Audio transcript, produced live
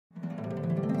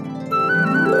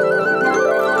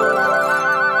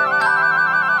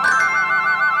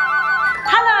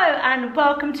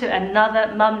welcome to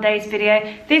another Mumdays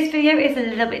video. This video is a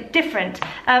little bit different.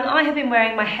 I have been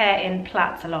wearing my hair in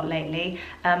plaits a lot lately.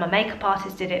 My makeup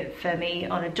artist did it for me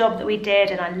on a job that we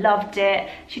did and I loved it.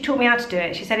 She taught me how to do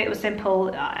it. She said it was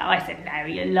simple. I said, no,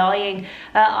 you're lying.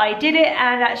 I did it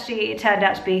and actually it turned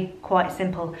out to be quite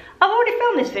simple. I've already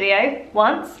filmed this video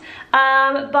once,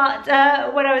 but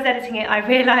when I was editing it, I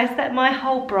realised that my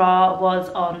whole bra was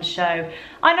on show.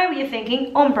 I know what you're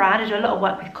thinking, on brand. I do a lot of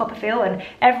work with Copperfield and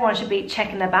everyone should be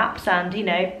checking their baps and, you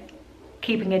know,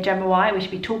 keeping a general eye. We should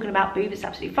be talking about boobs, it's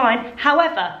absolutely fine.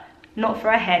 However, not for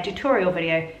a hair tutorial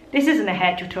video. This isn't a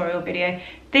hair tutorial video.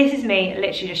 This is me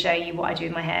literally just showing you what I do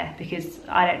with my hair because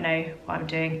I don't know what I'm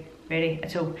doing really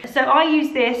at all. So I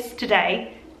use this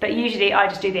today, but usually I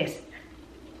just do this.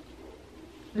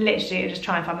 Literally, I just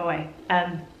try and find my way.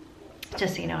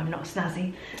 Just so you know, I'm not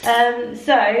snazzy.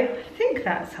 So I think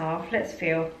that's half. Let's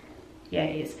feel. Yeah,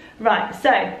 it is. Right, so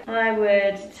I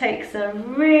would take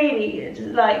some really,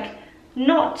 like,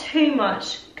 not too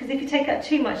much, because if you take out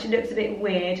too much, it looks a bit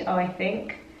weird, I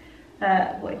think.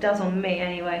 Well, it does on me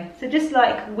anyway. So just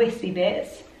like wispy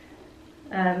bits.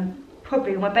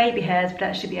 Probably my baby hairs would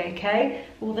actually be okay.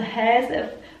 All the hairs that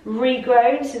have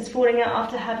regrown since falling out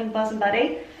after having Buzz and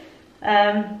Buddy.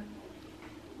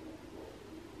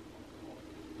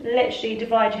 Literally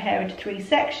divide your hair into 3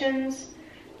 sections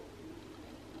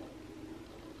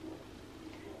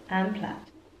and plait.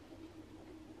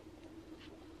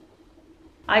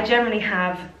 I generally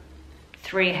have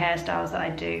 3 hairstyles that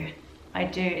I do. I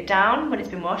do it down when it's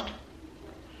been washed,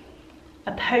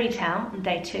 a ponytail on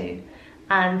day 2,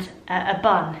 and a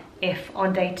bun if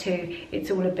on day 2 it's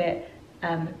all a bit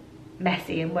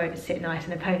messy and won't sit nice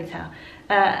in a ponytail.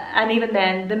 And even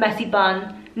then, the messy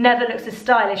bun never looks a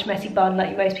stylish messy bun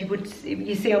like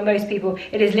you see on most people.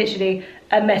 It is literally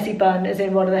a messy bun, as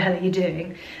in what the hell are you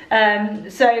doing?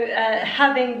 So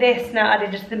having this now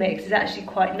added to the mix is actually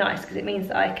quite nice because it means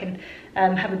that I can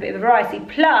have a bit of variety.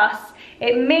 Plus,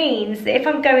 it means that if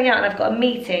I'm going out and I've got a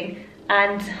meeting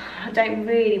and I don't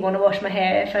really want to wash my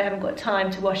hair, if I haven't got time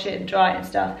to wash it and dry it and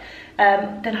stuff,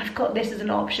 then I've got this as an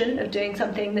option of doing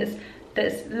something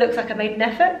that looks like I made an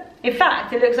effort. In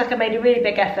fact, it looks like I made a really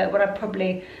big effort when I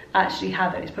probably actually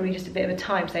haven't. It's probably just a bit of a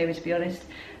time saver, to be honest.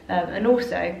 And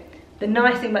also, the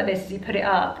nice thing about this is you put it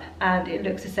up and it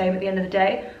looks the same at the end of the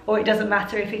day, or it doesn't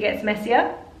matter if it gets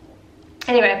messier.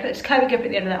 Anyway, I put a curvy grip at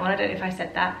the end of that one. I don't know if I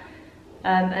said that.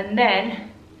 And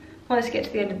then, once you get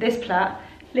to the end of this plait,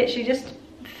 literally just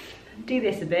do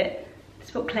this a bit.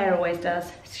 That's what Claire always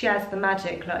does. She adds the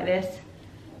magic like this.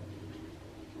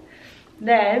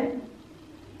 Then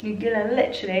you're gonna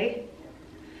literally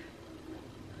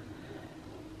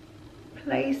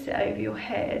place it over your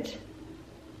head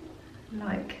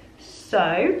like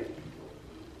so.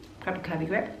 Grab a curvy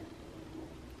grip.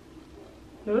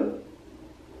 Ooh.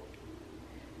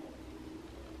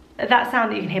 That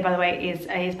sound that you can hear, by the way, is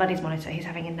his buddy's monitor. He's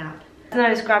having a nap. And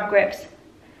I just grab grips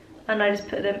and I just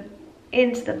put them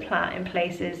into the plait in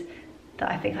places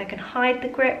that I think I can hide the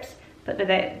grips, but that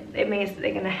it means that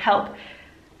they're going to help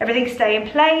everything stay in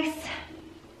place.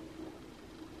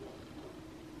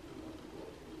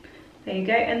 There you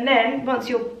go. And then once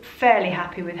you're fairly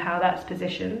happy with how that's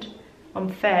positioned, I'm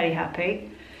fairly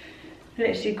happy,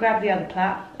 literally grab the other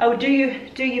plait. Oh, do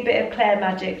your bit of Claire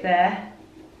magic there.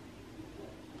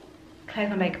 Claire's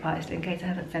my makeup artist, in case I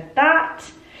haven't said that.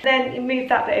 Then you move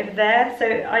that bit over there. So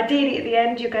ideally at the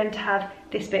end you're going to have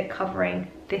this bit covering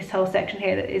this whole section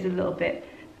here that is a little bit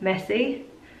messy.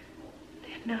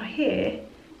 Now here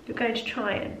you're going to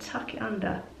try and tuck it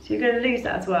under. So you're going to lose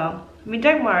that as well. I mean,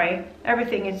 don't worry,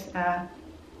 everything is,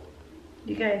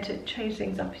 you're going to change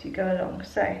things up as you go along.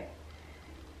 So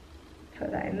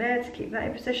put that in there to keep that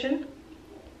in position.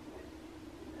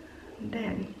 And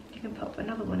then you can pop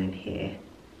another one in here.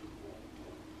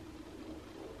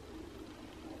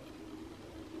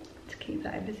 Keep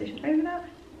that in position over that.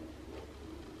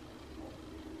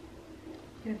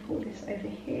 I'm going to pull this over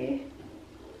here.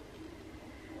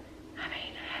 I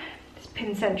mean, it's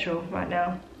pin central right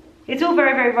now. It's all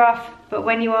very, very rough, but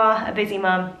when you are a busy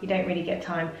mum, you don't really get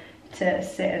time to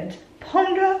sit and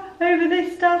ponder over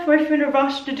this stuff, or if you're in a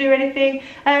rush to do anything.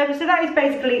 So that is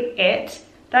basically it.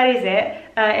 That is it.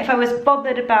 If I was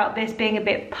bothered about this being a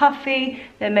bit puffy,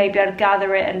 then maybe I'd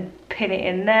gather it and pin it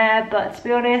in there, but to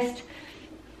be honest,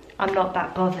 I'm not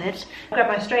that bothered. Grab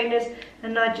my straighteners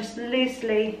and I just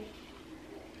loosely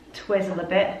twizzle a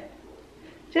bit.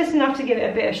 Just enough to give it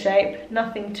a bit of shape,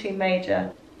 nothing too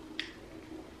major.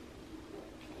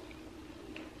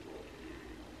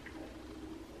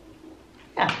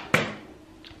 Yeah,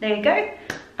 there you go.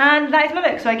 And that is my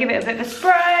look. So I give it a bit of a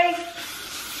spray.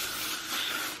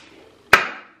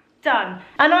 done.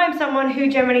 And I'm someone who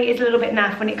generally is a little bit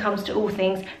naff when it comes to all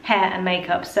things hair and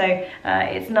makeup, so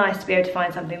it's nice to be able to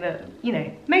find something that, you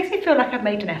know, makes me feel like I've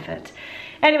made an effort.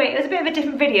 Anyway, it was a bit of a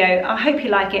different video. I hope you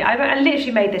like it. I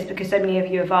literally made this because so many of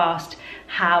you have asked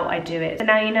how I do it. So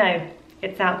now you know,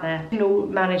 it's out there. You can all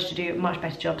manage to do much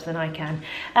better jobs than I can.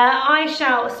 I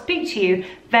shall speak to you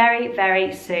very,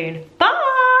 very soon.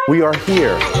 Bye! We are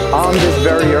here on this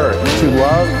very earth to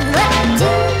love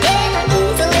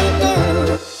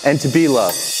and to be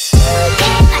loved.